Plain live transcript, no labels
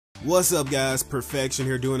What's up guys, Perfection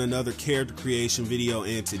here doing another character creation video,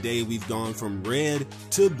 and today we've gone from red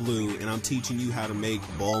to blue and I'm teaching you how to make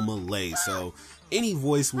Bulma Leigh. So any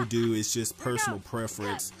voice will do, it's just personal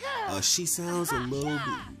preference. She sounds a little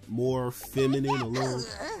bit more feminine, a little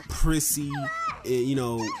prissy, you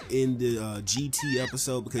know, in the GT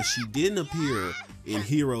episode because she didn't appear in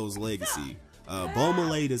Hero's Legacy. Bulma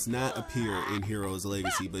Leigh does not appear in Hero's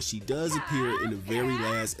Legacy, but she does appear in the very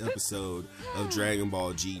last episode of Dragon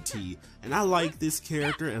Ball GT. And I like this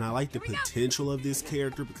character and I like the potential of this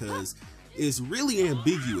character because it's really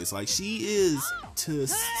ambiguous. Like, she is, to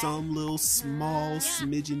some little small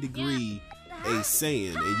smidgen degree, a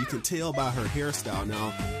Saiyan, and you can tell by her hairstyle.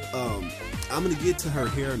 Now, I'm gonna get to her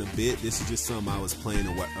hair in a bit. This is just something I was playing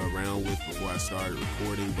around with before I started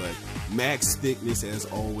recording, but max thickness as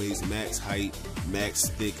always, max height, max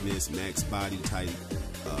thickness, max body type.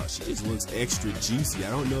 She just looks extra juicy. I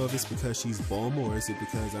don't know if it's because she's Bulma or is it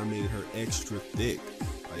because I made her extra thick.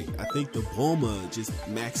 Like, I think the Bulma just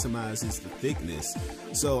maximizes the thickness.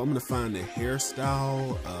 So I'm gonna find the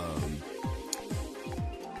hairstyle.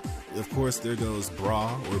 Of course, there goes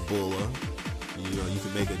bra or bulla. You know, you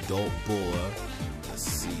can make adult bulla. Let's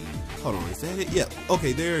see. Hold on, is that it? Yep.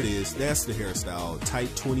 Okay, there it is. That's the hairstyle.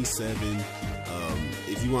 Type 27.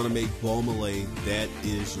 If you want to make Bulma Leigh, that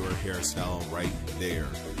is your hairstyle right there.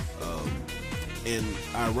 And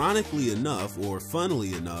ironically enough, or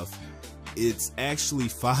funnily enough, it's actually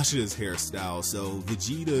Fasha's hairstyle. So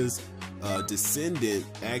Vegeta's descendant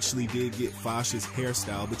actually did get Fasha's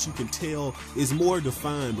hairstyle, but you can tell it's more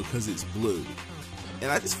defined because it's blue.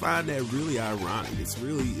 And I just find that really ironic. It's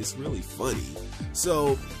really funny.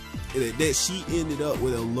 So that she ended up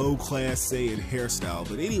with a low class Saiyan hairstyle.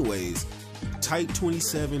 But anyways, type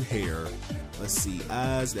 27 hair. Let's see,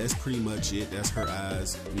 eyes, that's pretty much it. That's her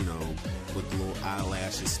eyes, you know, with the little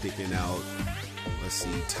eyelashes sticking out. Let's see,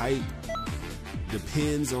 type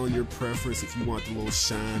depends on your preference. If you want the little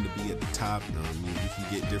shine to be at the top, you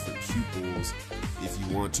can get different pupils if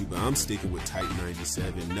you want to, but I'm sticking with type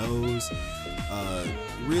 97. Nose,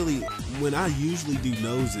 really, when I usually do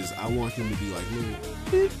noses, I want them to be like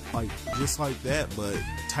little, like just like that, but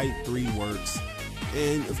type 3 works.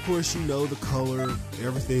 And of course, you know the color,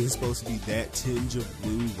 everything is supposed to be that tinge of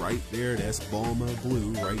blue right there. That's Bulma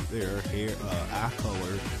blue right there. Hair, eye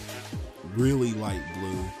color, really light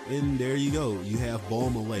blue, and there you go, you have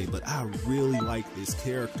Bulma Leigh. But I really like this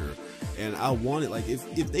character, and I wanted, like,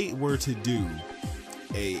 if they were to do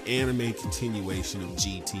a anime continuation of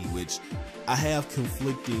GT, which I have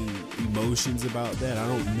conflicting emotions about that. I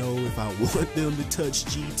don't know if I want them to touch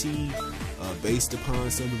GT based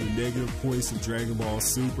upon some of the negative points of Dragon Ball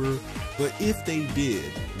Super, but if they did,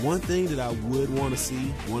 one thing that I would want to see,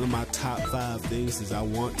 one of my top 5 things, is I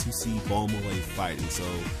want to see Bulma Leigh fighting. So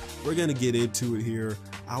we're gonna get into it here.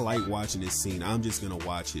 I like watching this scene. I'm just gonna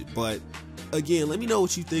watch it. But again, let me know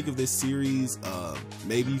what you think of this series.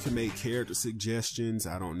 Maybe you can make character suggestions,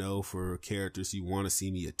 I don't know, for characters you want to see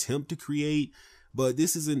me attempt to create. But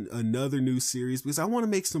this is another new series because I want to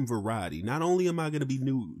make some variety. Not only am I going to be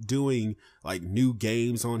doing like new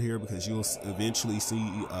games on here, because you'll eventually see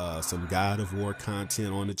some God of War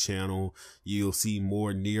content on the channel. You'll see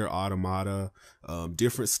more Nier Automata,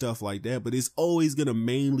 different stuff like that. But it's always going to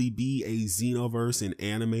mainly be a Xenoverse and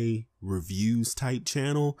anime reviews type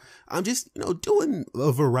channel. I'm just, you know, doing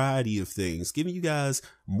a variety of things, giving you guys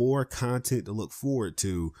more content to look forward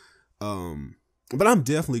to. But I'm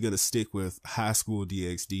definitely going to stick with High School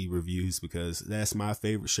DxD reviews because that's my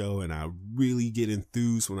favorite show and I really get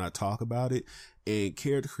enthused when I talk about it. And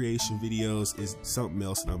character creation videos is something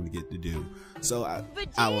else that I'm going to get to do. So I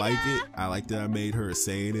like it. I like that I made her a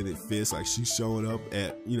Saiyan and it fits. Like, she's showing up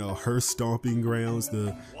at, you know, her stomping grounds,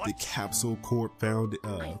 the Capsule Corp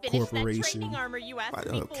Corporation.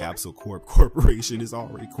 Capsule Corp Corporation is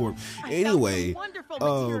already Corp. Anyway,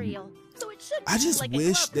 I just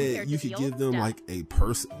wish that you could give them like a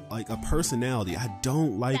personality. I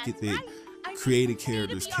don't like it that created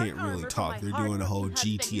characters can't really talk. They're doing the whole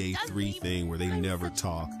GTA 3 thing where they never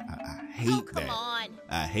talk. I hate that.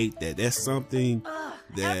 I hate that. That's something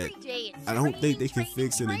that I don't think they can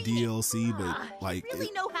fix in a DLC, but like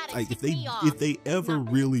if they ever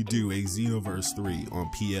really do a Xenoverse 3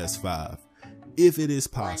 on PS5, if it is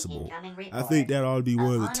possible, I think that ought to be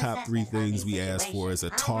one of the top 3 things we ask for, as a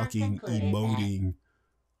talking, emoting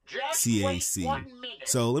CAC.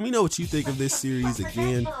 So let me know what you think of this series.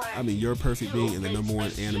 Again, I'm in Your Perfect Being and the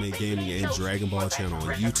 #1 anime, gaming, and Dragon Ball channel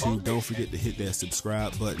on YouTube. Don't forget to hit that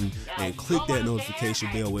subscribe button and click that notification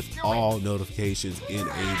bell with all notifications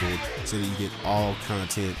enabled so that you get all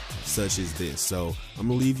content such as this. So I'm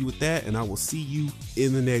gonna leave you with that, and I will see you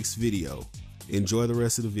in the next video. Enjoy the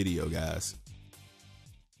rest of the video, guys.